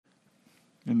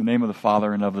In the name of the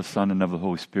Father, and of the Son, and of the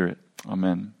Holy Spirit.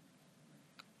 Amen.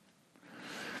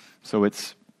 So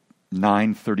it's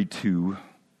 9:32,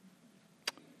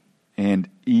 and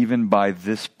even by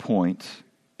this point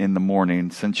in the morning,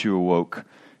 since you awoke,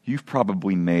 you've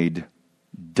probably made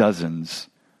dozens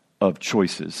of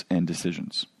choices and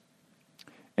decisions.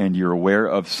 And you're aware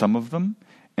of some of them,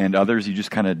 and others you just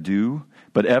kind of do,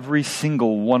 but every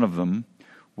single one of them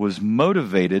was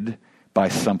motivated by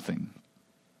something.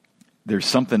 There's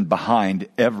something behind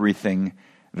everything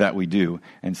that we do.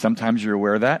 And sometimes you're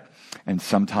aware of that, and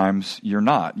sometimes you're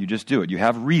not. You just do it. You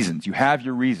have reasons. You have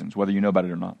your reasons, whether you know about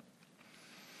it or not.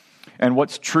 And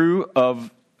what's true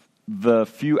of the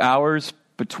few hours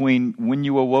between when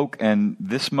you awoke and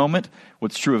this moment,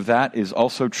 what's true of that is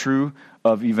also true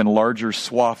of even larger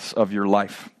swaths of your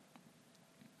life.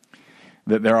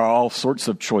 That there are all sorts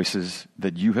of choices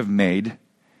that you have made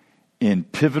in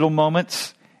pivotal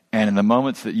moments and in the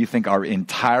moments that you think are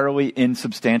entirely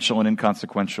insubstantial and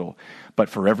inconsequential. But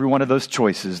for every one of those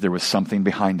choices, there was something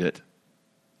behind it.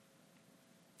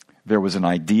 There was an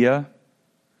idea,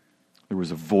 there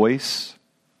was a voice,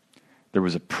 there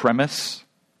was a premise,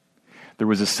 there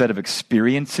was a set of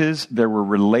experiences, there were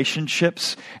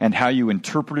relationships, and how you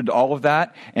interpreted all of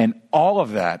that. And all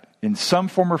of that, in some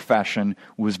form or fashion,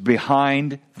 was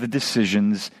behind the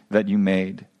decisions that you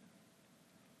made.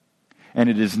 And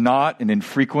it is not an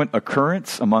infrequent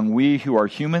occurrence among we who are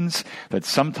humans that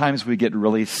sometimes we get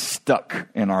really stuck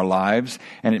in our lives.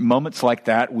 And at moments like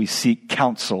that, we seek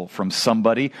counsel from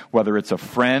somebody, whether it's a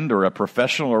friend or a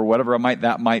professional or whatever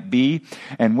that might be.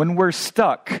 And when we're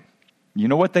stuck, you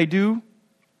know what they do?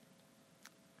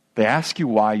 They ask you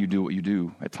why you do what you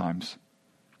do at times.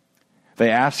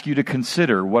 They ask you to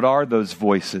consider what are those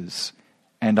voices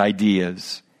and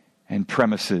ideas and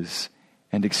premises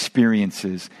and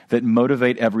experiences that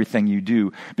motivate everything you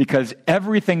do. Because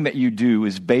everything that you do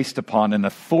is based upon an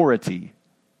authority.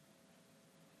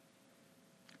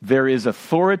 There is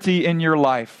authority in your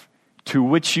life to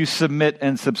which you submit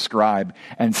and subscribe.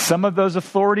 And some of those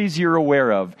authorities you're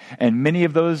aware of, and many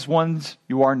of those ones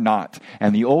you are not.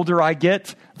 And the older I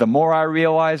get, the more I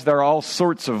realize there are all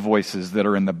sorts of voices that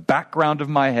are in the background of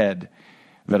my head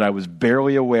that I was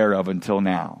barely aware of until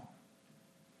now.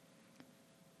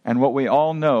 And what we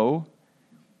all know,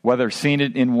 whether seen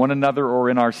it in one another or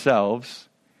in ourselves,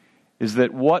 is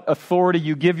that what authority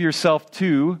you give yourself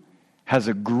to has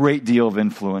a great deal of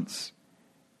influence.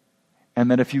 And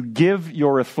that if you give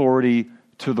your authority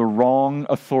to the wrong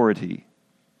authority,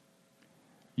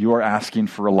 you are asking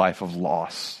for a life of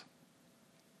loss.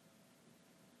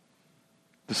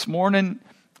 This morning,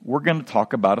 we're going to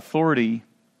talk about authority.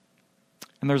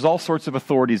 And there's all sorts of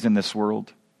authorities in this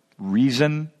world.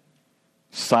 Reason,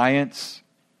 science,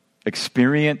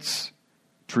 experience,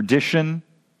 tradition.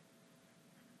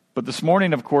 But this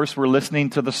morning, of course, we're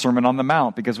listening to the Sermon on the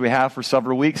Mount because we have for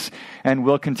several weeks and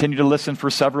we'll continue to listen for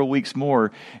several weeks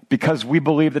more because we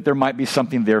believe that there might be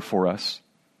something there for us.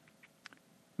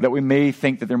 That we may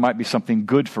think that there might be something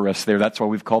good for us there. That's why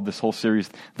we've called this whole series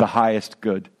The Highest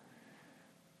Good.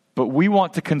 But we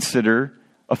want to consider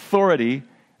authority,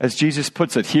 as Jesus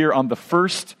puts it, here on the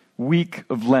first week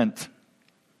of Lent.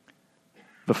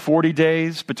 The 40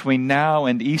 days between now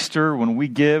and Easter, when we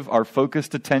give our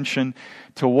focused attention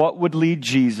to what would lead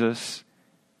Jesus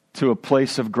to a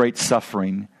place of great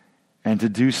suffering, and to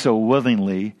do so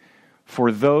willingly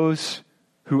for those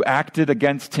who acted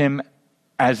against him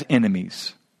as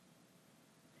enemies.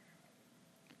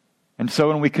 And so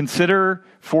when we consider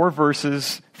 4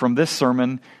 verses from this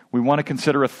sermon, we want to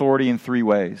consider authority in 3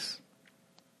 ways.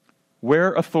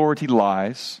 Where authority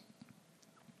lies,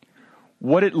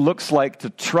 what it looks like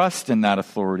to trust in that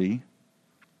authority,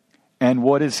 and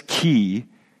what is key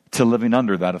to living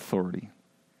under that authority.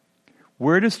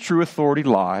 Where does true authority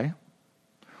lie?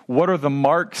 What are the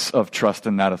marks of trust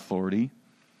in that authority?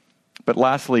 But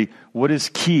lastly, what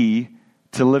is key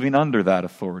to living under that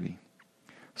authority?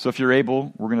 So if you're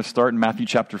able, we're going to start in Matthew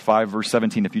chapter 5, verse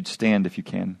 17, if you'd stand if you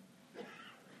can.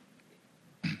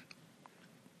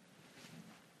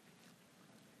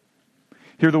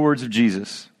 Hear the words of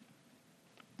Jesus.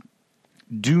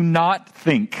 Do not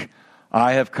think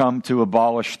I have come to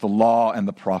abolish the law and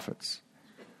the prophets.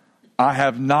 I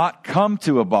have not come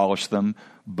to abolish them,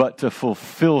 but to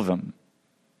fulfill them.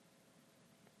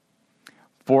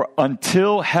 For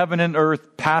until heaven and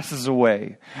earth passes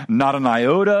away, not an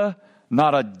iota,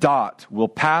 not a dot will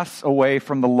pass away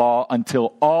from the law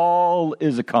until all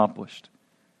is accomplished.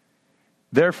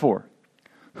 Therefore,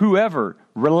 whoever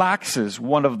relaxes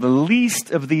one of the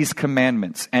least of these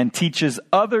commandments and teaches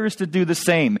others to do the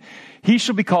same, he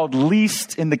shall be called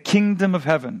least in the kingdom of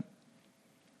heaven.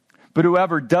 But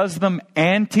whoever does them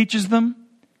and teaches them,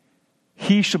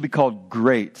 he shall be called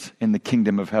great in the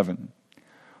kingdom of heaven.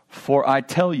 For I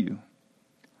tell you,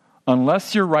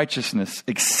 unless your righteousness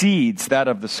exceeds that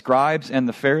of the scribes and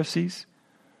the Pharisees,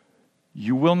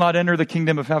 you will not enter the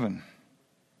kingdom of heaven.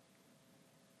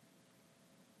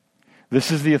 This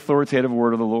is the authoritative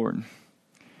word of the Lord.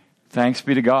 Thanks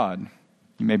be to God.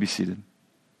 You may be seated.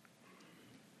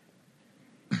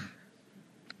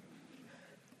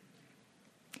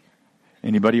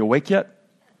 Anybody awake yet?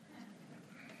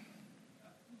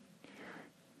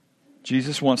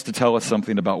 Jesus wants to tell us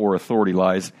something about where authority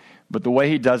lies, but the way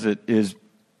he does it is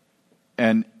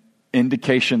an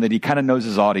indication that he kind of knows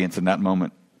his audience in that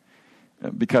moment.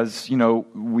 Because,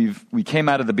 we came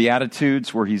out of the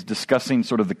Beatitudes where he's discussing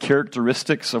sort of the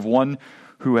characteristics of one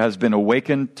who has been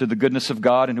awakened to the goodness of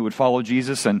God and who would follow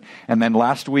Jesus. And then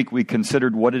last week we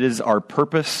considered what it is our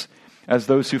purpose as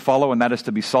those who follow, and that is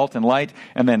to be salt and light.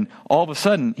 And then all of a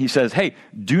sudden he says, hey,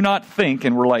 do not think,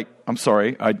 and we're like, I'm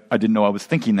sorry, I didn't know I was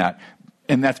thinking that.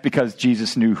 And that's because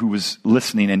Jesus knew who was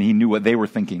listening and he knew what they were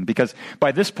thinking. Because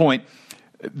by this point,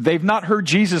 they've not heard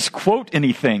Jesus quote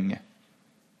anything.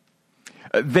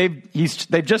 They've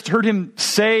just heard him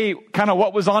say kind of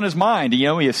what was on his mind. He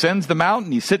ascends the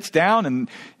mountain, he sits down, and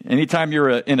anytime you're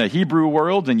in a Hebrew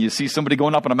world and you see somebody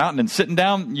going up on a mountain and sitting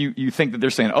down, you think that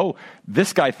they're saying, oh,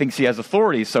 this guy thinks he has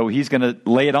authority, so he's going to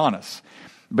lay it on us.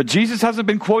 But Jesus hasn't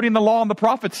been quoting the law and the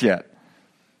prophets yet.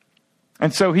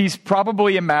 And so he's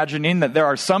probably imagining that there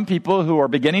are some people who are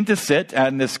beginning to sit,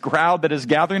 and this crowd that is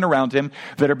gathering around him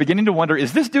that are beginning to wonder,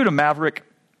 is this dude a maverick?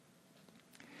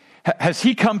 Has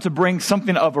he come to bring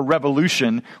something of a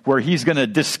revolution where he's going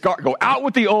to go out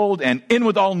with the old and in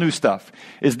with all new stuff?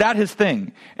 Is that his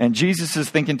thing? And Jesus is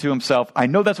thinking to himself, I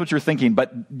know that's what you're thinking,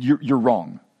 but you're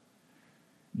wrong.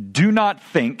 Do not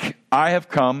think I have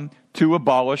come to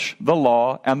abolish the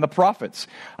law and the prophets.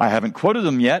 I haven't quoted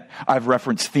them yet. I've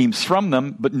referenced themes from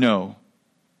them, but no.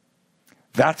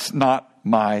 That's not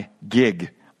my gig.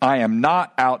 I am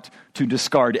not out to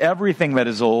discard everything that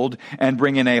is old and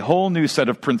bring in a whole new set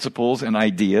of principles and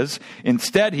ideas.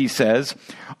 Instead, he says,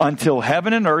 until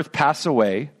heaven and earth pass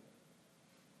away,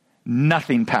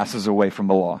 nothing passes away from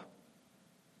the law.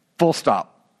 Full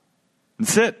stop.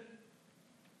 That's it.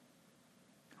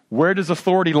 Where does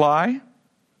authority lie?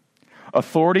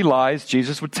 Authority lies,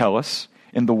 Jesus would tell us,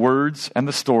 in the words and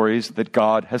the stories that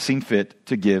God has seen fit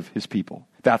to give his people.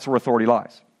 That's where authority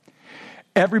lies.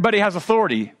 Everybody has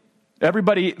authority.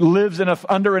 Everybody lives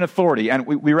under an authority. And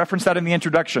we referenced that in the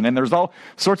introduction. And there's all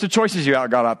sorts of choices you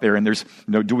got out there. And there's,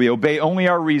 do we obey only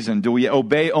our reason? Do we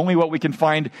obey only what we can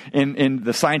find in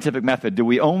the scientific method? Do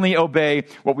we only obey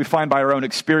what we find by our own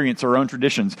experience, our own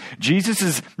traditions? Jesus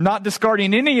is not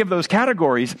discarding any of those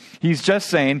categories. He's just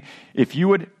saying, if you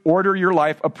would order your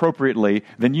life appropriately,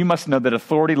 then you must know that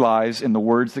authority lies in the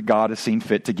words that God has seen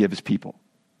fit to give his people.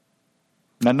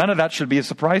 Now, none of that should be a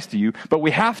surprise to you, but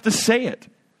we have to say it.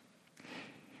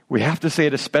 We have to say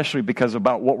it especially because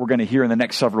about what we're going to hear in the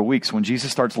next several weeks when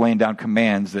Jesus starts laying down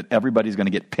commands that everybody's going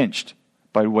to get pinched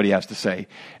by what he has to say.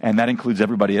 And that includes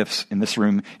everybody else in this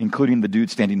room, including the dude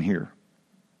standing here.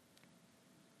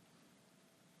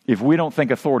 If we don't think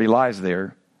authority lies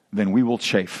there, then we will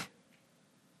chafe.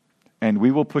 And we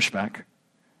will push back.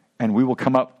 And we will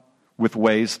come up with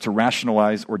ways to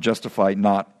rationalize or justify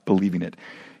not believing it.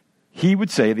 He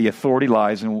would say the authority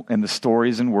lies in the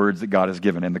stories and words that God has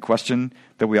given. And the question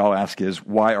that we all ask is,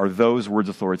 why are those words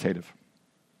authoritative?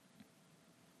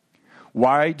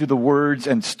 Why do the words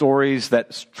and stories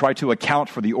that try to account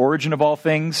for the origin of all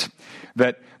things,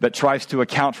 that tries to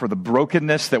account for the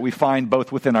brokenness that we find both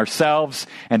within ourselves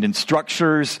and in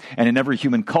structures and in every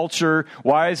human culture,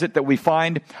 why is it that we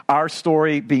find our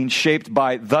story being shaped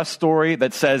by the story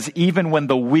that says even when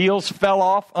the wheels fell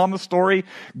off on the story,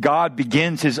 God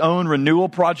begins his own renewal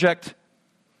project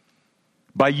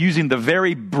by using the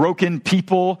very broken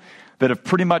people that have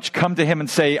pretty much come to him and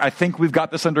say, I think we've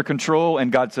got this under control,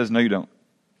 and God says, no, you don't.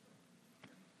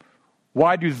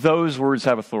 Why do those words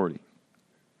have authority?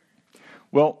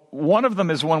 Well, one of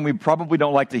them is one we probably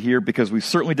don't like to hear because we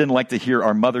certainly didn't like to hear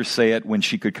our mother say it when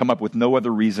she could come up with no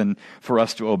other reason for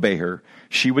us to obey her.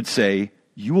 She would say,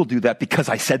 you will do that because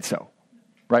I said so,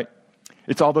 right?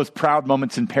 It's all those proud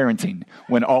moments in parenting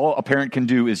when all a parent can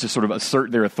do is just sort of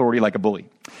assert their authority like a bully.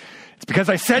 It's because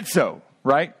I said so,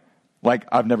 right? Like,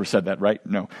 I've never said that, right?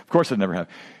 No, of course I never have.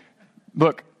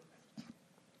 Look,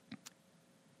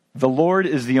 the Lord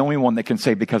is the only one that can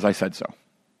say, because I said so.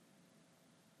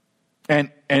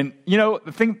 And you know,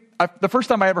 the first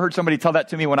time I ever heard somebody tell that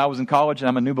to me when I was in college and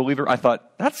I'm a new believer, I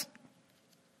thought, that's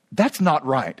not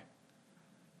right.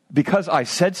 Because I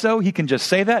said so, he can just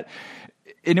say that.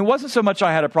 And it wasn't so much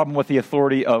I had a problem with the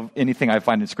authority of anything I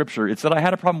find in Scripture, it's that I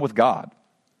had a problem with God.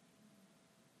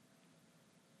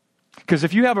 Because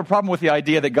if you have a problem with the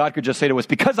idea that God could just say to us,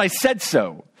 because I said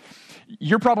so,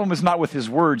 your problem was not with his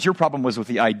words, your problem was with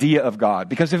the idea of God.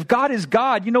 Because if God is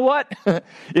God, you know what?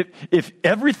 if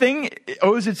everything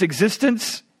owes its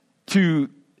existence to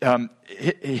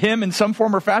him in some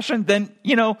form or fashion, then,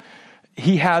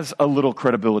 he has a little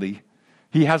credibility.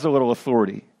 He has a little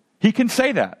authority. He can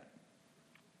say that.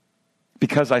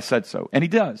 Because I said so. And he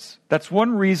does. That's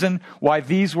one reason why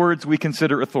these words we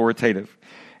consider authoritative.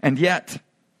 And yet,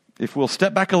 if we'll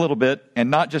step back a little bit and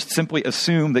not just simply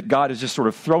assume that God is just sort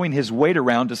of throwing his weight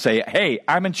around to say, hey,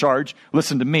 I'm in charge,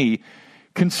 listen to me,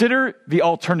 consider the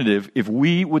alternative if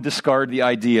we would discard the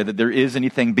idea that there is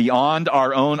anything beyond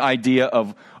our own idea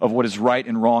of what is right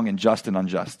and wrong and just and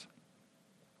unjust.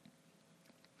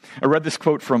 I read this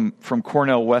quote from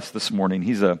Cornel West this morning.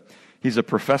 He's a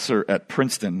professor at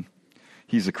Princeton.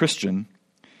 He's a Christian.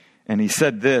 And he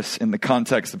said this in the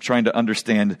context of trying to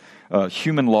understand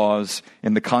human laws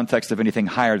in the context of anything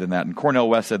higher than that. And Cornel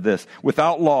West said this: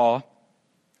 without law,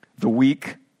 the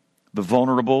weak, the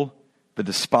vulnerable, the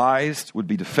despised would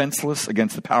be defenseless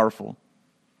against the powerful.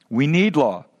 We need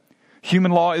law.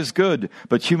 Human law is good,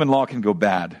 but human law can go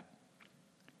bad.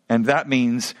 And that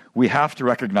means we have to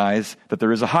recognize that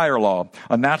there is a higher law,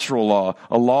 a natural law,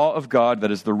 a law of God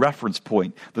that is the reference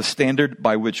point, the standard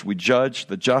by which we judge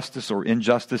the justice or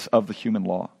injustice of the human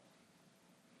law.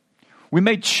 We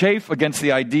may chafe against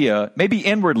the idea, maybe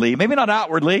inwardly, maybe not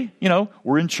outwardly.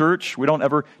 We're in church. We don't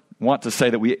ever want to say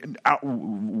that we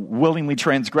willingly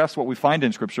transgress what we find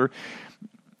in Scripture.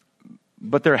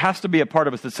 But there has to be a part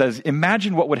of us that says,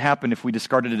 imagine what would happen if we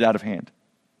discarded it out of hand.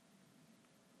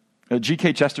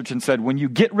 G.K. Chesterton said, when you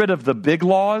get rid of the big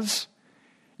laws,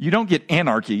 you don't get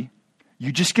anarchy.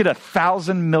 You just get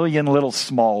 1,000 million little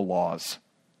small laws.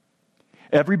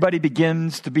 Everybody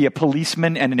begins to be a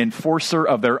policeman and an enforcer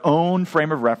of their own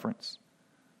frame of reference.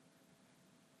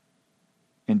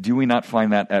 And do we not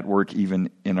find that at work even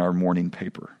in our morning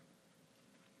paper?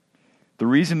 The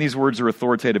reason these words are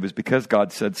authoritative is because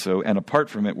God said so, and apart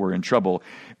from it, we're in trouble.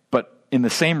 But in the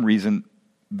same reason,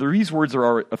 these words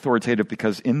are authoritative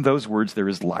because in those words there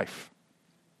is life.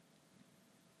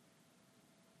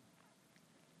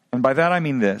 And by that I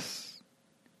mean this.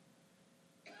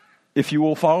 If you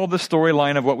will follow the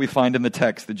storyline of what we find in the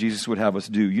text that Jesus would have us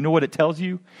do, you know what it tells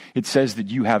you? It says that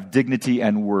you have dignity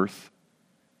and worth,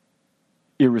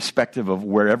 irrespective of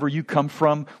wherever you come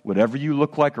from, whatever you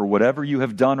look like, or whatever you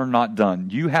have done or not done.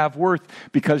 You have worth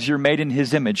because you're made in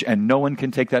his image, and no one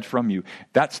can take that from you.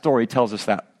 That story tells us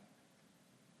that.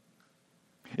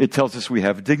 It tells us we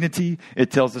have dignity, it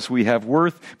tells us we have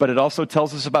worth, but it also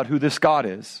tells us about who this God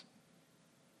is.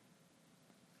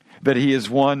 That he is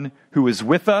one who is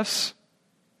with us,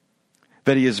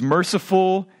 that he is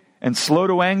merciful and slow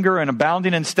to anger and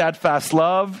abounding in steadfast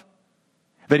love,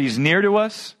 that he's near to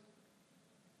us,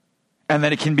 and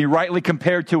that it can be rightly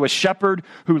compared to a shepherd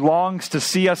who longs to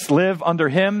see us live under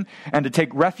him and to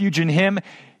take refuge in him.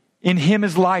 In him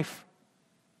is life.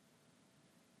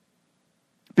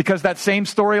 Because that same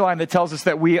storyline that tells us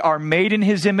that we are made in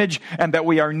his image and that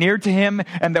we are near to him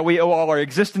and that we owe all our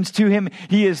existence to him,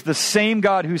 he is the same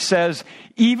God who says,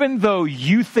 even though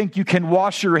you think you can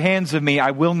wash your hands of me,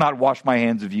 I will not wash my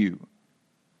hands of you.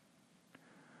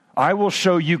 I will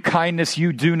show you kindness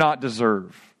you do not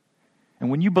deserve. And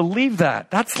when you believe that,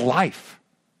 that's life.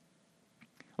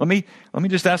 Let me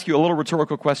just ask you a little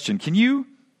rhetorical question. Can you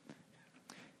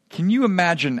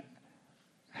imagine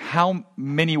how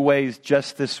many ways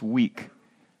just this week,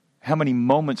 how many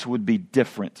moments would be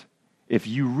different if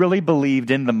you really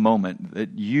believed in the moment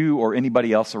that you or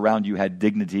anybody else around you had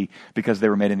dignity because they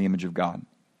were made in the image of God?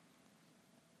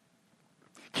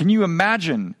 Can you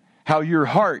imagine how your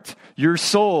heart, your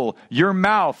soul, your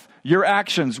mouth, your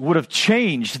actions would have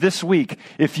changed this week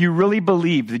if you really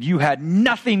believed that you had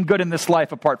nothing good in this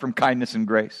life apart from kindness and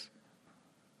grace?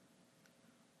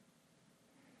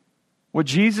 What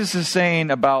Jesus is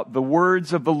saying about the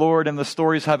words of the Lord and the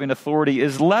stories having authority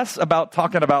is less about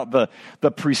talking about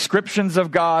the prescriptions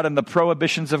of God and the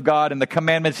prohibitions of God and the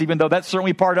commandments, even though that's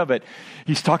certainly part of it.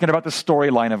 He's talking about the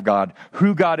storyline of God,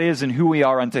 who God is and who we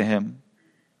are unto him.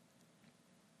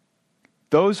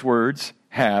 Those words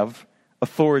have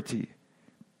authority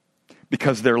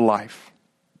because they're life.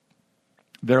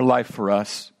 They're life for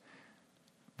us.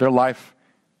 They're life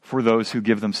for those who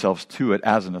give themselves to it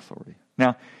as an authority.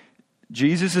 Now,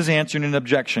 Jesus is answering an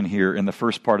objection here in the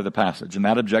first part of the passage, and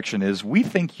that objection is, we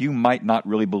think you might not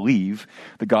really believe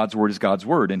that God's word is God's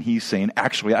word, and he's saying,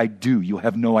 actually, I do. You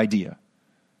have no idea.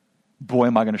 Boy,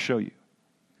 am I going to show you.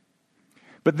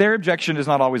 But their objection is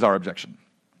not always our objection.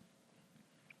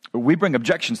 We bring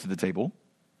objections to the table.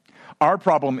 Our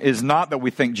problem is not that we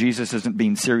think Jesus isn't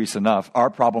being serious enough. Our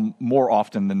problem, more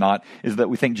often than not, is that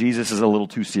we think Jesus is a little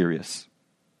too serious.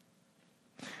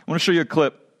 I want to show you a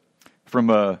clip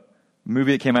from a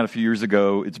movie that came out a few years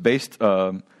ago. It's based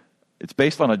on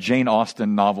a Jane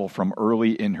Austen novel from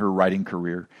early in her writing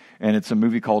career. And it's a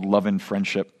movie called Love and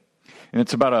Friendship. And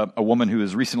it's about a woman who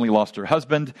has recently lost her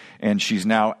husband, and she's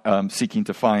now seeking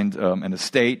to find an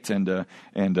estate and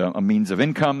a means of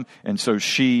income. And so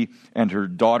she and her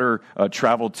daughter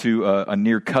travel to a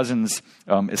near cousin's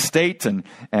estate.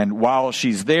 And while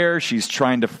she's there, she's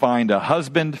trying to find a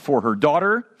husband for her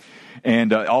daughter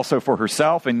and also for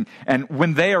herself. And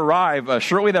when they arrive,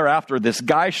 shortly thereafter, this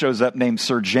guy shows up named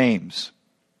Sir James.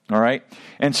 All right?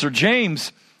 And Sir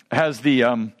James has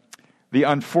the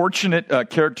unfortunate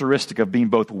characteristic of being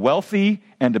both wealthy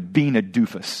and being a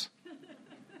doofus.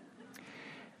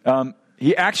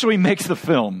 He actually makes the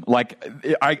film. Like,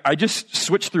 I just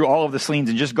switch through all of the scenes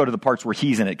and just go to the parts where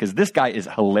he's in it, because this guy is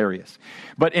hilarious.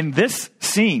 But in this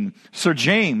scene, Sir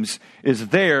James is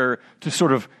there to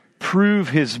sort of prove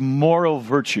his moral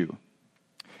virtue,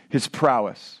 his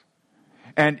prowess.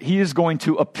 And he is going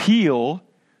to appeal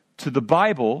to the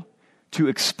Bible to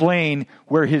explain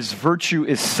where his virtue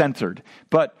is centered.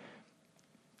 But,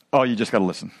 you just got to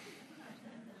listen.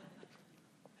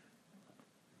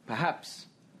 Perhaps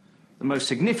the most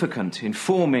significant in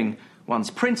forming one's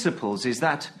principles is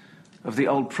that of the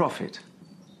old prophet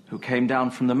who came down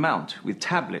from the mount with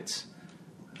tablets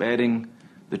bearing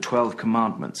the 12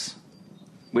 commandments,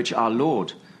 which our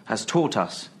Lord has taught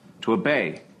us to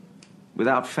obey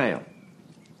without fail.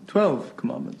 12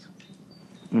 commandments?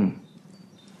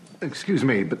 Excuse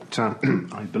me, but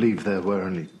I believe there were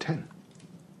only 10.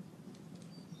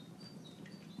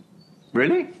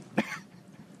 Really?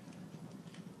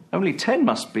 Only 10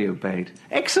 must be obeyed.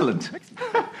 Excellent.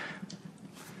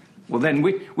 Well, then,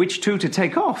 which 2 to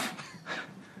take off?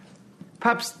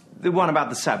 Perhaps the one about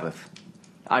the Sabbath.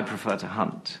 I prefer to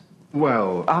hunt.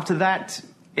 Well, After that,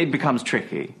 it becomes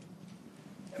tricky.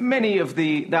 Many of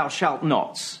the thou shalt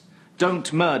nots.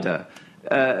 Don't murder.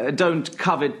 Don't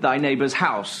covet thy neighbour's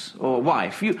house or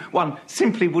wife. One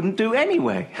simply wouldn't do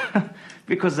anyway,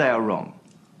 because they are wrong.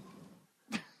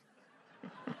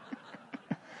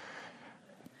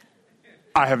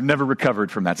 I have never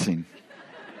recovered from that scene.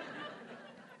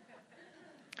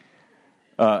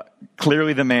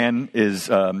 Clearly the man is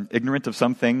ignorant of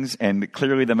some things, and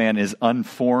clearly the man is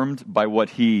unformed by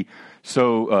what he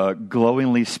so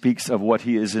glowingly speaks of what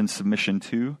he is in submission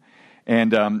to.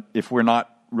 And if we're not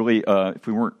really, if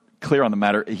we weren't clear on the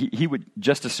matter, he would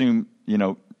just assume,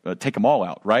 take them all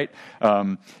out, right?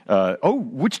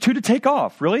 Which 2 to take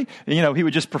off, really? He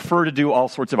would just prefer to do all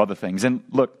sorts of other things. And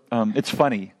look, it's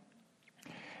funny.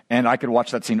 And I could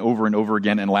watch that scene over and over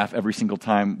again and laugh every single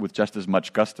time with just as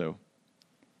much gusto.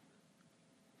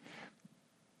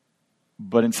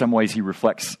 But in some ways, he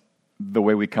reflects the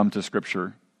way we come to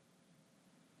Scripture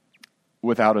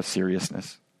without a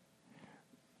seriousness,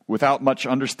 without much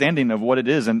understanding of what it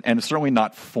is, and certainly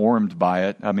not formed by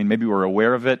it. I mean, maybe we're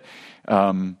aware of it.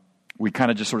 We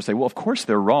kind of just sort of say, well, of course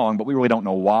they're wrong, but we really don't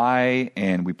know why,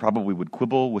 and we probably would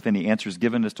quibble with any answers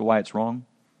given as to why it's wrong.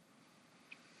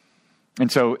 And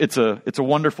so it's a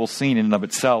wonderful scene in and of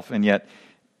itself, and yet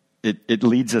it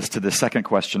leads us to the second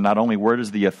question. Not only where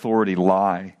does the authority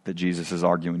lie that Jesus is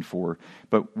arguing for,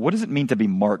 but what does it mean to be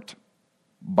marked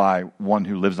by one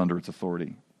who lives under its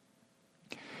authority?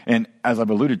 And as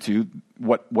I've alluded to,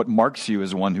 what marks you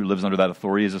as one who lives under that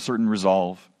authority is a certain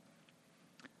resolve,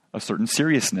 a certain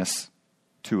seriousness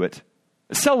to it.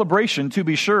 A celebration, to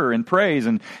be sure, and praise,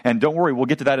 and don't worry, we'll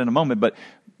get to that in a moment,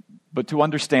 but to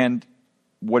understand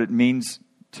what it means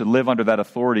to live under that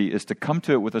authority is to come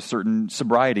to it with a certain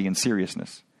sobriety and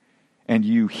seriousness. And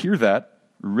you hear that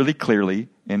really clearly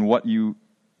in what you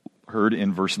heard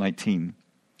in verse 19.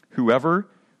 Whoever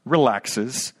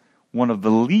relaxes one of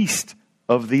the least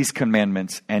of these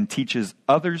commandments and teaches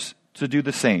others to do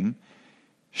the same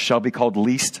shall be called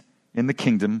least in the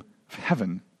kingdom of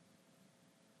heaven.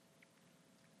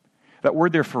 That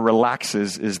word there for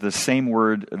relaxes is the same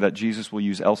word that Jesus will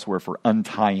use elsewhere for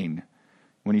untying.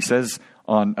 When he says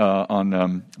on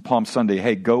Palm Sunday,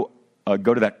 hey, go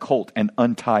to that colt and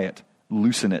untie it,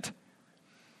 loosen it.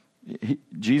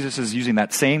 Jesus is using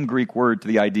that same Greek word to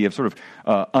the idea of sort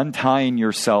of untying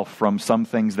yourself from some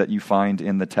things that you find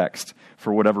in the text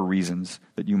for whatever reasons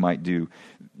that you might do.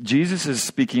 Jesus is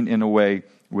speaking in a way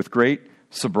with great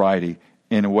sobriety,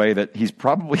 in a way that he's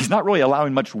not really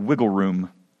allowing much wiggle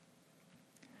room.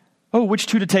 Oh, which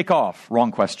 2 to take off?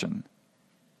 Wrong question.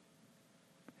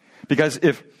 Because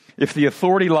if if the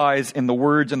authority lies in the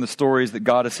words and the stories that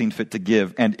God has seen fit to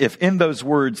give, and if in those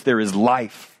words there is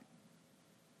life,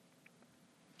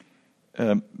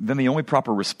 then the only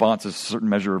proper response is a certain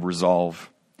measure of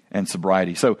resolve and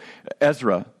sobriety. So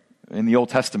Ezra, in the Old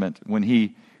Testament, when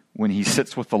he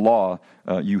sits with the law,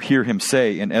 you hear him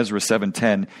say in Ezra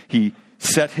 7:10, he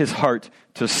set his heart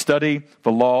to study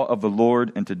the law of the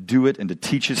Lord and to do it and to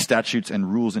teach his statutes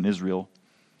and rules in Israel.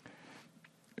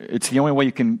 It's the only way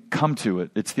you can come to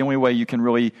it. It's the only way you can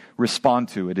really respond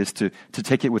to it, is to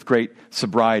take it with great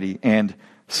sobriety and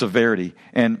severity.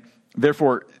 And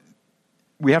therefore,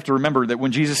 we have to remember that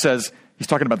when Jesus says, he's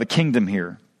talking about the kingdom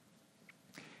here,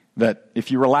 that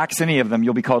if you relax any of them,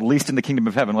 you'll be called least in the kingdom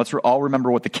of heaven. Let's all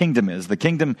remember what the kingdom is. The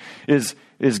kingdom is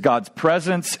God's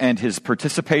presence and his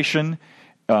participation,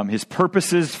 his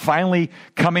purposes finally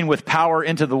coming with power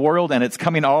into the world, and it's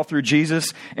coming all through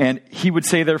Jesus. And he would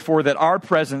say, therefore, that our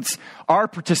presence, our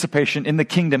participation in the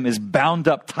kingdom is bound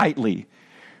up tightly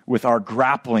with our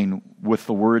grappling with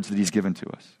the words that he's given to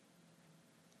us.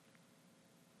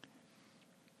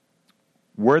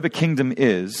 Where the kingdom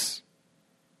is,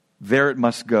 there it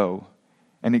must go.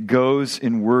 And it goes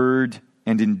in word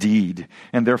and in deed.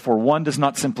 And therefore, one does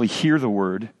not simply hear the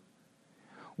word.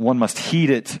 One must heed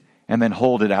it and then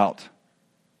hold it out.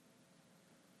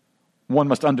 One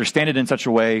must understand it in such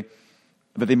a way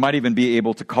that they might even be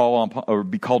able to call on or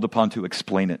be called upon to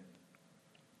explain it.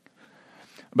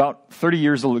 About 30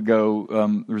 years ago,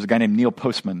 there was a guy named Neil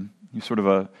Postman. He's sort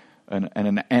of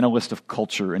an analyst of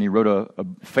culture, and he wrote a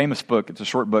famous book. It's a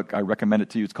short book. I recommend it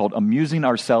to you. It's called Amusing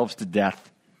Ourselves to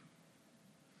Death.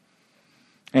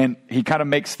 And he kind of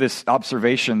makes this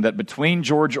observation that between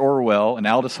George Orwell and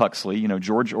Aldous Huxley,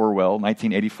 George Orwell,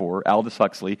 1984, Aldous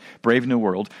Huxley, Brave New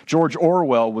World, George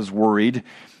Orwell was worried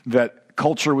that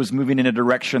culture was moving in a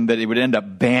direction that it would end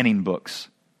up banning books.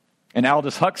 And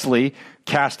Aldous Huxley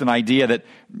cast an idea that,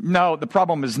 no, the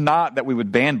problem is not that we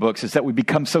would ban books, it's that we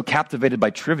become so captivated by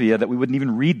trivia that we wouldn't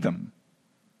even read them.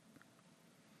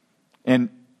 And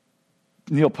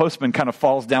Neil Postman kind of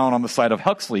falls down on the side of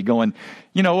Huxley, going,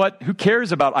 you know what, who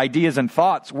cares about ideas and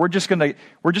thoughts? We're just going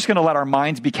to let our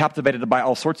minds be captivated by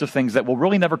all sorts of things that will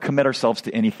really never commit ourselves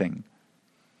to anything.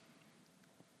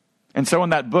 And so in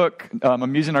that book,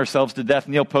 Amusing Ourselves to Death,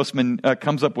 Neil Postman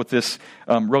comes up with this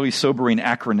really sobering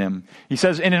acronym. He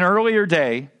says, in an earlier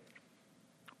day,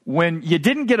 when you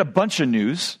didn't get a bunch of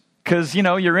news, because,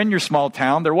 you're in your small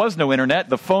town, there was no internet,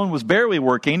 the phone was barely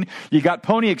working, you got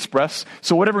Pony Express,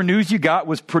 so whatever news you got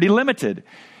was pretty limited.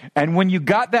 And when you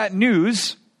got that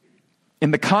news, in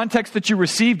the context that you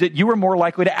received it, you were more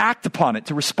likely to act upon it,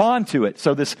 to respond to it.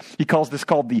 So he calls this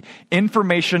called the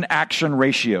information-action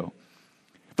ratio.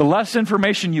 The less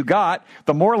information you got,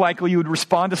 the more likely you would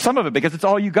respond to some of it because it's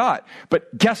all you got.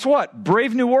 But guess what?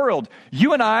 Brave New World,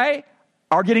 you and I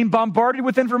are getting bombarded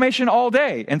with information all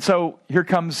day. And so here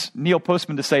comes Neil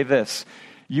Postman to say this.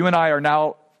 You and I are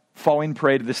now falling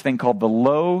prey to this thing called the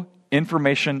low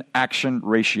information action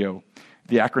ratio.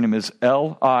 The acronym is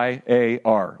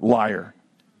LIAR, liar.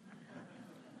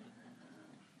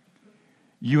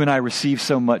 You and I receive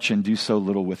so much and do so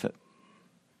little with it.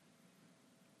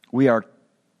 We are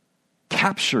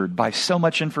captured by so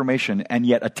much information and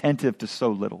yet attentive to so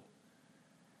little.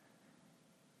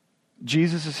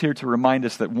 Jesus is here to remind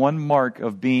us that one mark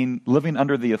of living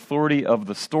under the authority of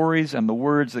the stories and the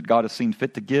words that God has seen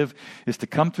fit to give is to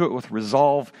come to it with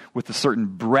resolve, with a certain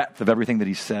breadth of everything that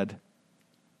he said.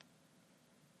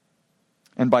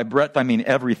 And by breadth, I mean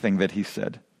everything that he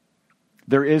said.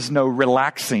 There is no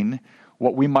relaxing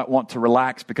what we might want to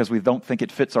relax because we don't think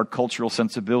it fits our cultural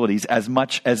sensibilities as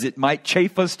much as it might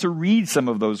chafe us to read some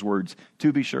of those words,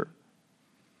 to be sure.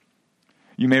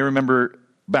 You may remember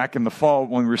back in the fall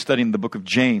when we were studying the book of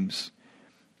James.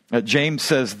 James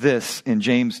says this in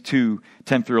James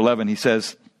 2:10-11. He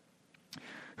says,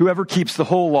 whoever keeps the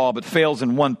whole law but fails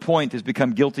in one point has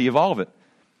become guilty of all of it.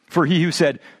 For he who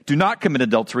said, do not commit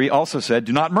adultery, also said,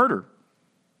 do not murder.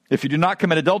 If you do not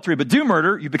commit adultery but do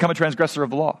murder, you become a transgressor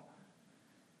of the law.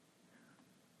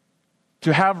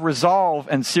 To have resolve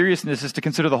and seriousness is to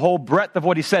consider the whole breadth of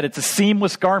what he said. It's a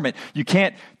seamless garment. You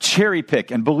can't cherry pick.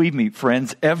 And believe me,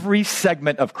 friends, every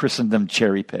segment of Christendom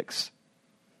cherry picks.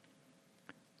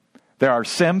 There are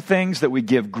some things that we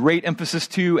give great emphasis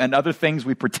to and other things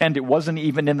we pretend it wasn't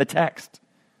even in the text.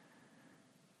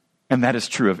 And that is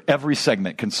true of every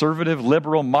segment, conservative,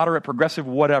 liberal, moderate, progressive,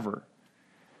 whatever.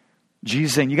 Jesus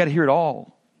is saying, you got to hear it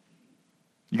all.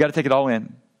 You got to take it all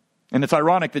in. And it's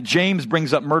ironic that James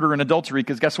brings up murder and adultery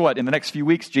because guess what? In the next few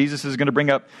weeks, Jesus is going to bring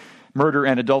up murder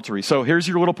and adultery. So here's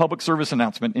your little public service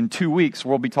announcement. In 2 weeks,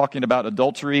 we'll be talking about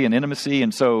adultery and intimacy.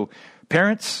 And so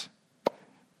parents,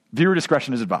 Viewer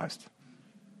discretion is advised.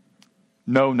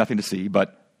 No, nothing to see,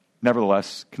 but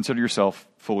nevertheless, consider yourself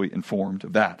fully informed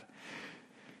of that.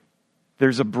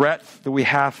 There's a breadth that we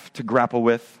have to grapple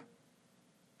with.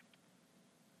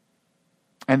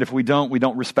 And if we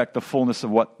don't respect the fullness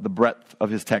of what the breadth of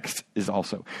his text is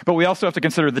also. But we also have to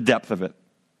consider the depth of it.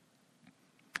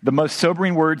 The most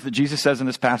sobering words that Jesus says in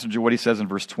this passage are what he says in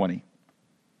verse 20.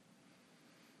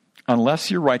 Unless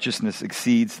your righteousness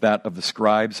exceeds that of the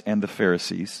scribes and the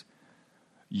Pharisees,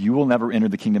 you will never enter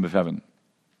the kingdom of heaven.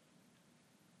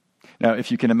 Now,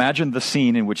 if you can imagine the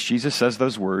scene in which Jesus says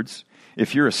those words,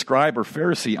 if you're a scribe or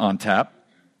Pharisee on tap,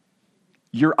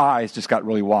 your eyes just got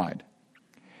really wide.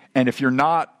 And if you're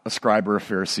not a scribe or a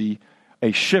Pharisee,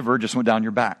 a shiver just went down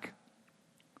your back.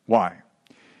 Why?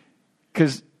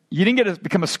 Because you didn't get to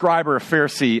become a scribe or a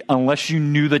Pharisee unless you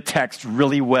knew the text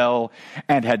really well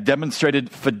and had demonstrated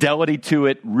fidelity to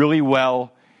it really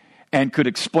well and could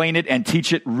explain it and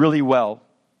teach it really well.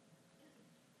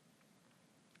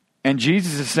 And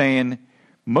Jesus is saying,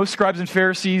 most scribes and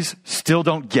Pharisees still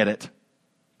don't get it.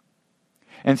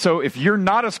 And so if you're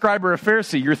not a scribe or a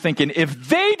Pharisee, you're thinking, if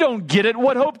they don't get it,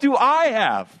 what hope do I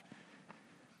have?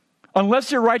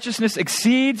 Unless your righteousness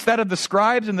exceeds that of the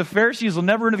scribes and the Pharisees, you'll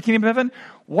never enter the kingdom of heaven.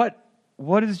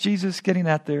 What is Jesus getting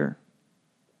at there?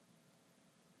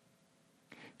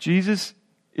 Jesus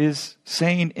is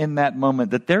saying in that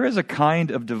moment that there is a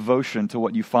kind of devotion to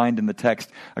what you find in the text,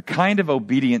 a kind of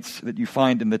obedience that you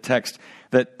find in the text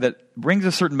that brings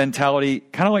a certain mentality,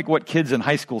 kind of like what kids in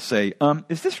high school say,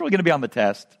 is this really going to be on the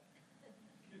test?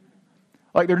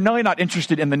 Like they're really not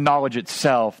interested in the knowledge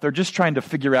itself. They're just trying to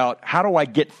figure out, how do I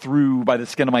get through by the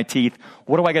skin of my teeth?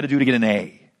 What do I got to do to get an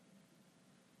A?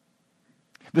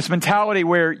 This mentality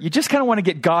where you just kind of want to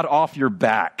get God off your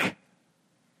back.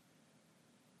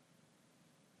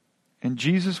 And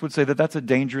Jesus would say that that's a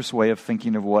dangerous way of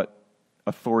thinking of what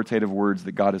authoritative words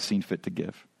that God has seen fit to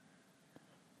give.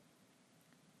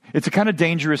 It's a kind of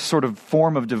dangerous sort of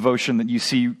form of devotion that you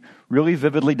see really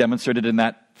vividly demonstrated in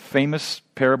that famous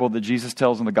parable that Jesus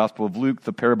tells in the Gospel of Luke,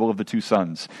 the parable of the two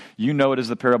sons. You know it as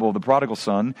the parable of the prodigal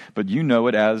son, but you know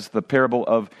it as the parable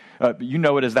of,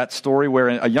 that story where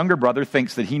a younger brother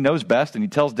thinks that he knows best and he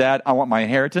tells dad, I want my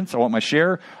inheritance, I want my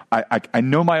share, I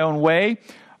know my own way.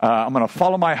 I'm going to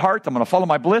follow my heart. I'm going to follow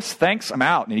my bliss. Thanks. I'm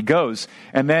out. And he goes.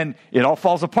 And then it all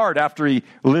falls apart after he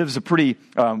lives a pretty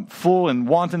full and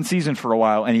wanton season for a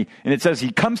while. And it says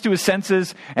he comes to his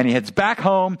senses and he heads back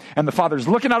home. And the father's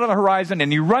looking out on the horizon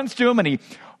and he runs to him and he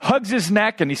hugs his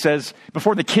neck. And he says,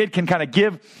 before the kid can kind of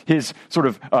give his sort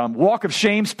of walk of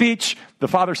shame speech, the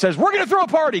father says, we're going to throw a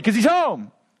party because he's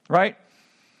home. Right?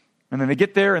 And then they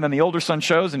get there and then the older son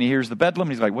shows and he hears the bedlam.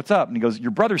 And he's like, what's up? And he goes, your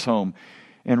brother's home.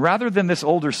 And rather than this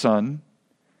older son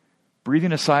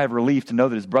breathing a sigh of relief to know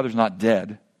that his brother's not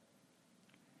dead,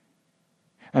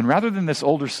 and rather than this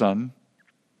older son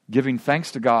giving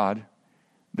thanks to God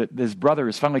that his brother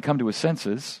has finally come to his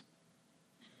senses,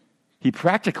 he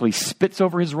practically spits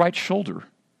over his right shoulder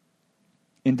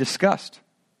in disgust.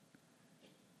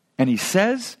 And he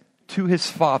says to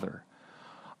his father,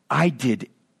 I did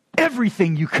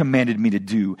everything you commanded me to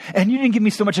do, and you didn't give me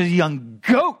so much as a young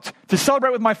goat to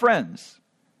celebrate with my friends.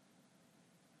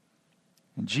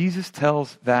 And Jesus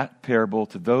tells that parable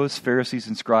to those Pharisees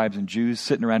and scribes and Jews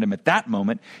sitting around him at that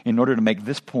moment in order to make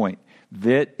this point.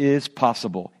 That is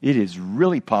possible. It is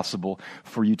really possible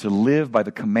for you to live by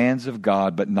the commands of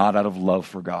God, but not out of love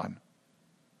for God.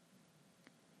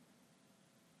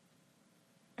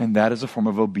 And that is a form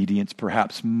of obedience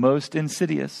perhaps most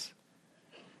insidious,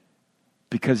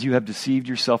 because you have deceived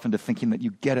yourself into thinking that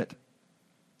you get it,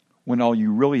 when all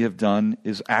you really have done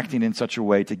is acting in such a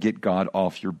way to get God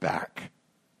off your back.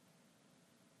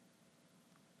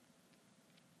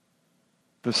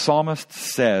 The psalmist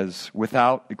says,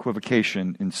 without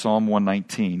equivocation in Psalm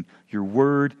 119, your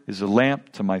word is a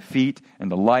lamp to my feet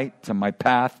and a light to my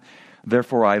path.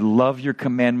 Therefore, I love your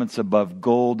commandments above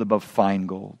gold, above fine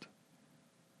gold.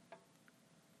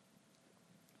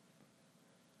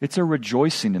 It's a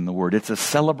rejoicing in the word. It's a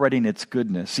celebrating its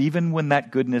goodness, even when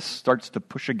that goodness starts to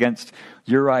push against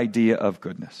your idea of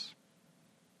goodness.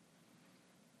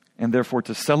 And therefore,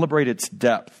 to celebrate its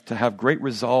depth, to have great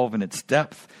resolve in its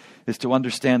depth, is to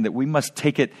understand that we must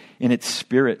take it in its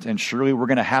spirit, and surely we're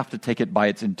going to have to take it by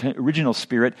its original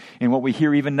spirit in what we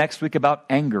hear even next week about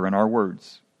anger in our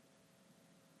words.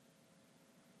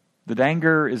 That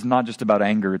anger is not just about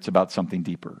anger, it's about something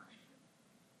deeper.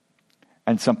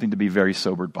 And something to be very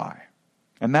sobered by.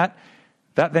 And that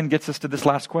then gets us to this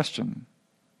last question.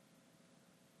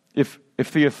 If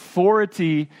the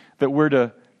authority that we're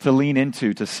to to lean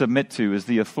into, to submit to, is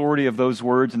the authority of those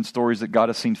words and stories that God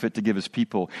has seen fit to give his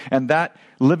people. And that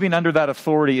living under that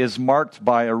authority is marked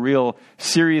by a real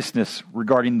seriousness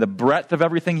regarding the breadth of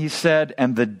everything he said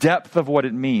and the depth of what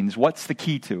it means. What's the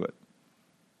key to it?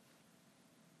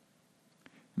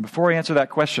 And before I answer that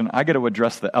question, I got to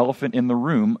address the elephant in the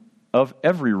room of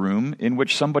every room in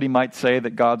which somebody might say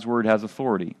that God's word has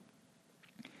authority.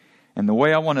 And the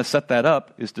way I want to set that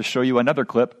up is to show you another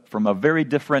clip from a very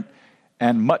different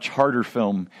and much harder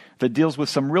film that deals with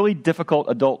some really difficult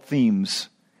adult themes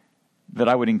that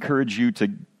I would encourage you to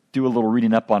do a little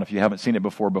reading up on if you haven't seen it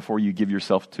before you give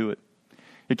yourself to it.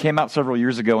 It came out several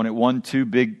years ago and it won 2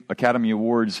 big Academy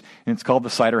Awards, and it's called The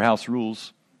Cider House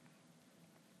Rules.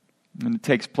 And it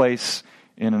takes place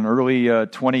in an early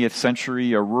 20th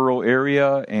century rural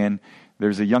area, and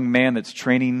there's a young man that's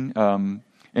training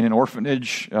in an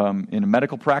orphanage in a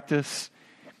medical practice.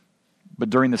 But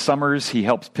during the summers, he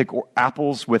helps pick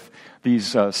apples with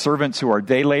these servants who are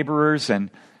day laborers,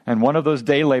 and one of those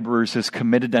day laborers has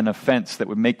committed an offense that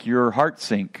would make your heart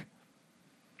sink.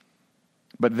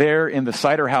 But there in the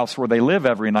cider house where they live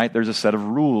every night, there's a set of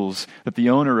rules that the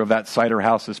owner of that cider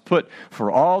house has put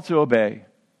for all to obey.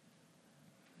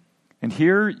 And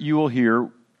here you will hear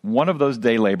one of those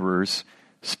day laborers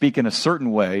speak in a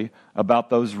certain way about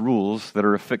those rules that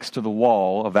are affixed to the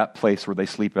wall of that place where they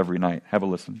sleep every night. Have a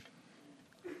listen.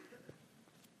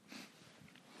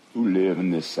 Who live in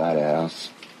this cider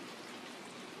house?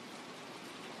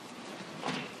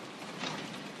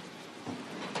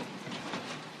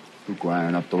 Who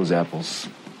grinding up those apples?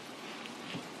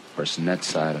 Pressing that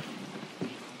cider?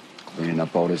 Cleaning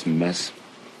up all this mess?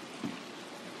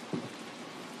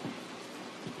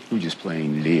 Who just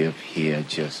plain live here,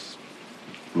 just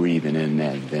breathing in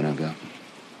that vinegar?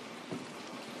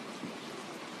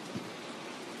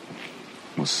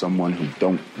 Well, someone who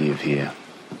don't live here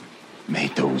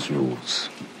made those rules.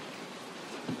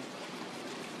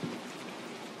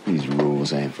 These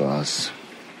rules ain't for us.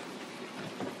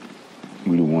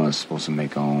 We the ones supposed to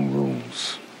make our own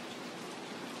rules.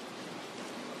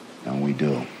 And we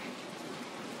do.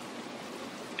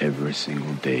 Every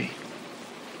single day.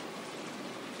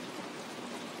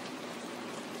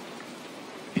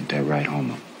 Ain't that right,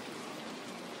 Homer?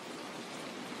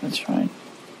 That's right.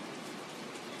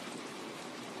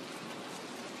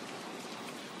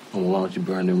 Well, why don't you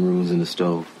burn them rules in the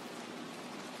stove?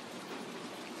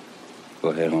 Go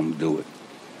ahead, Homer, do it.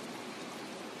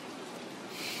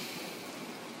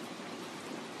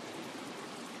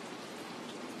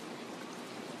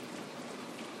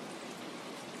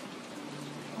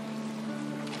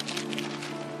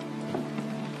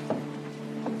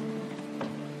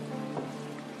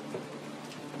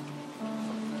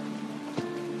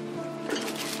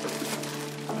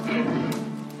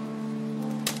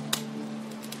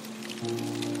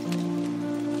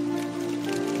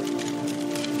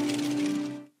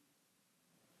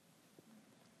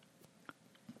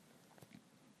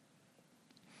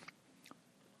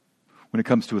 When it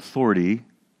comes to authority,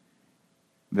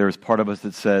 there's part of us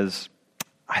that says,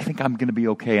 I think I'm going to be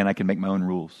okay and I can make my own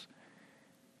rules.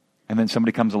 And then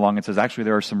somebody comes along and says, actually,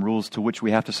 there are some rules to which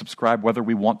we have to subscribe whether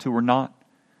we want to or not,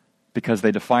 because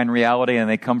they define reality and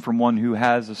they come from one who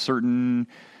has a certain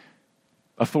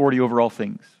authority over all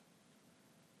things.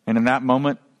 And in that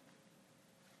moment,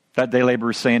 that day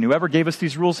laborer is saying, whoever gave us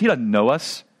these rules, he doesn't know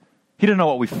us. He doesn't know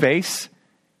what we face.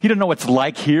 He doesn't know what it's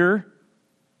like here.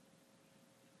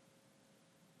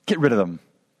 Get rid of them.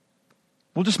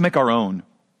 We'll just make our own.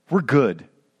 We're good.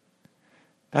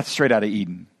 That's straight out of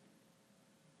Eden.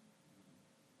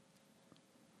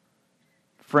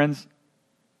 Friends,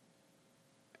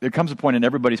 there comes a point in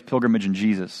everybody's pilgrimage in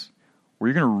Jesus where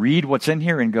you're going to read what's in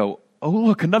here and go, oh,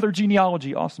 look, another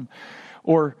genealogy, awesome.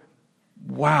 Or,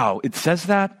 wow, it says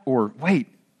that? Or, wait,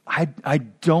 I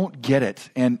don't get it.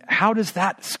 And how does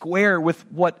that square with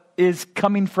what is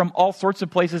coming from all sorts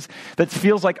of places that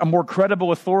feels like a more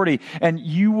credible authority? And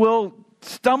you will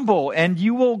stumble and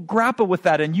you will grapple with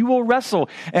that and you will wrestle.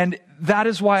 And that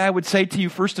is why I would say to you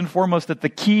first and foremost that the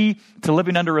key to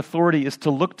living under authority is to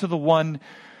look to the one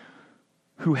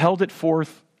who held it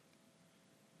forth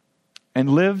and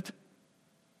lived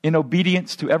in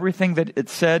obedience to everything that it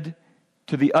said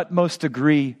to the utmost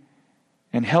degree,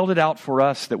 and held it out for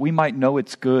us that we might know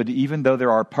it's good, even though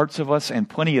there are parts of us and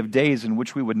plenty of days in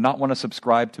which we would not want to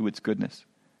subscribe to its goodness.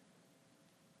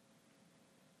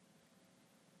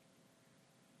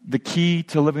 The key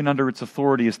to living under its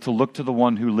authority is to look to the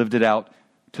one who lived it out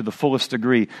to the fullest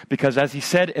degree. Because as he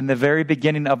said in the very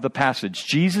beginning of the passage,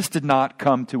 Jesus did not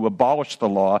come to abolish the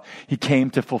law, he came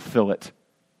to fulfill it.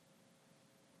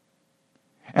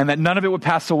 and that none of it would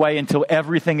pass away until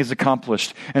everything is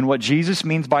accomplished. And what Jesus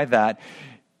means by that,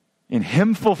 in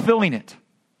him fulfilling it,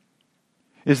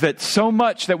 is that so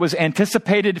much that was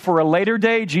anticipated for a later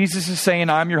day, Jesus is saying,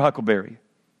 I'm your huckleberry.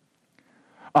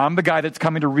 I'm the guy that's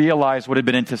coming to realize what had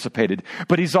been anticipated.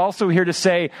 But he's also here to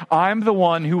say, I'm the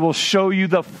one who will show you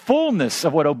the fullness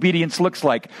of what obedience looks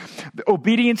like.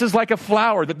 Obedience is like a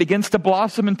flower that begins to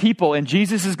blossom in people, and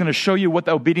Jesus is going to show you what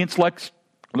the obedience looks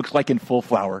like in full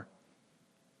flower.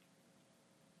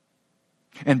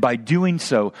 And by doing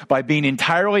so, by being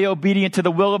entirely obedient to the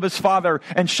will of his Father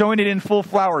and showing it in full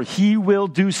flower, he will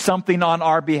do something on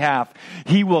our behalf.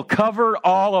 He will cover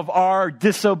all of our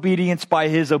disobedience by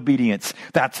his obedience.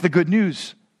 That's the good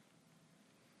news.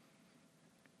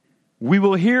 We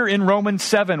will hear in Romans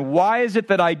 7, why is it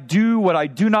that I do what I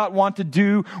do not want to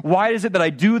do? Why is it that I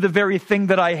do the very thing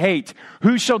that I hate?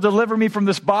 Who shall deliver me from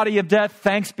this body of death?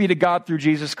 Thanks be to God through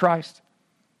Jesus Christ.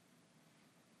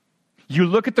 You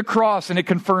look at the cross and it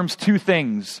confirms two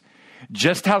things.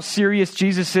 Just how serious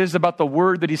Jesus is about the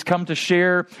word that he's come to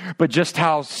share, but just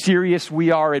how serious we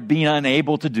are at being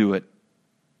unable to do it.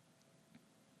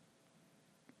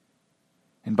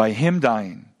 And by him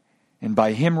dying and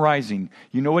by him rising,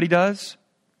 you know what he does?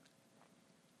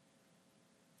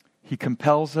 He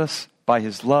compels us by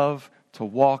his love to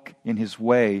walk in his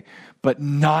way, but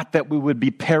not that we would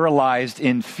be paralyzed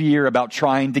in fear about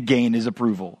trying to gain his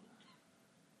approval.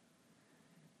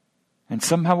 And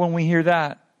somehow when we hear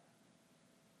that,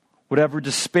 whatever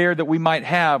despair that we might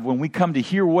have, when we come to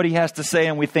hear what he has to say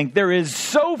and we think there's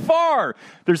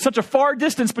such a far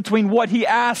distance between what he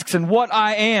asks and what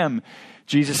I am.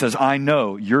 Jesus says, I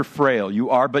know you're frail.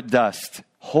 You are but dust.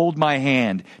 Hold my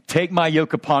hand. Take my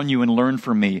yoke upon you and learn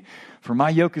from me. For my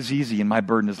yoke is easy and my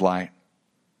burden is light.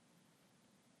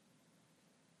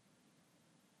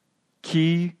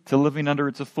 Key to living under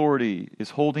its authority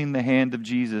is holding the hand of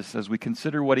Jesus as we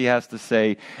consider what he has to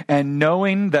say and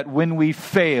knowing that when we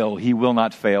fail, he will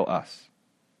not fail us.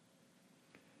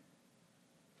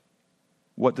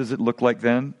 What does it look like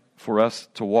then for us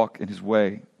to walk in his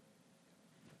way?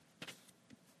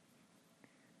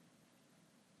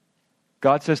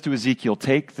 God says to Ezekiel,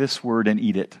 take this word and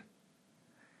eat it.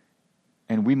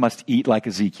 And we must eat like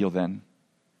Ezekiel then.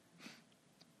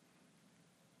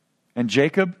 And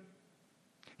Jacob,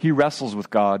 he wrestles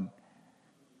with God,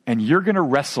 and you're going to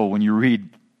wrestle when you read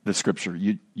the scripture.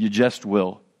 You just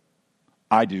will.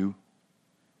 I do.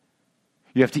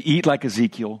 You have to eat like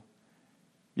Ezekiel.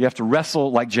 You have to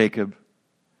wrestle like Jacob.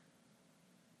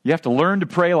 You have to learn to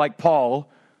pray like Paul,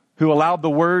 who allowed the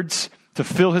words to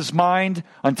fill his mind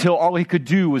until all he could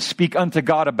do was speak unto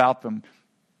God about them.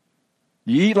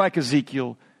 You eat like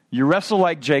Ezekiel. You wrestle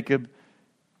like Jacob.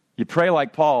 You pray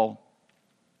like Paul.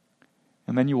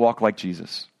 And then you walk like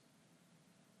Jesus,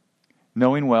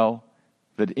 knowing well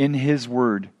that in his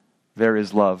word there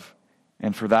is love.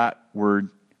 And for that word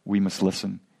we must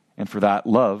listen. And for that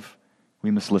love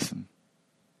we must listen.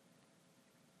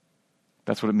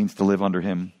 That's what it means to live under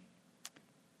him.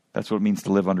 That's what it means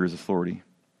to live under his authority.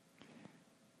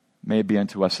 May it be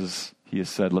unto us as he has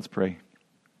said. Let's pray.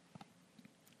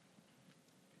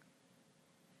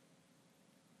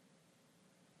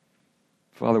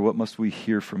 Father, what must we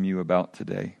hear from you about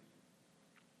today?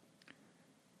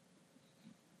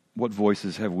 What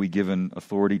voices have we given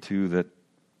authority to that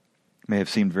may have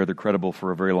seemed very credible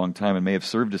for a very long time and may have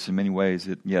served us in many ways,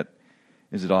 yet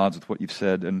is at odds with what you've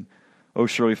said? And oh,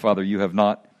 surely, Father, you have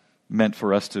not meant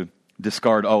for us to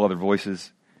discard all other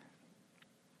voices,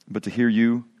 but to hear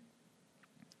you,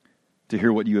 to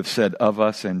hear what you have said of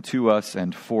us and to us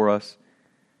and for us,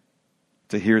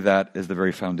 to hear that as the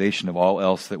very foundation of all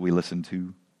else that we listen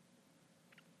to.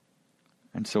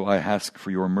 And so I ask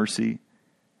for your mercy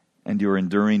and your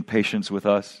enduring patience with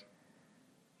us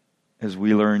as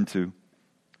we learn to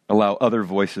allow other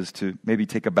voices to maybe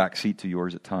take a back seat to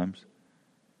yours at times,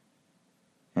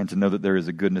 and to know that there is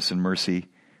a goodness and mercy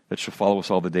that shall follow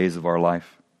us all the days of our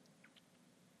life.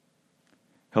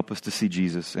 Help us to see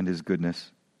Jesus and his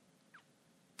goodness,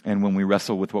 and when we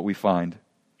wrestle with what we find,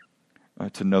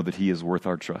 to know that he is worth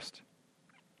our trust.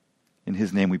 In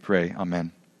his name we pray.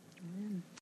 Amen.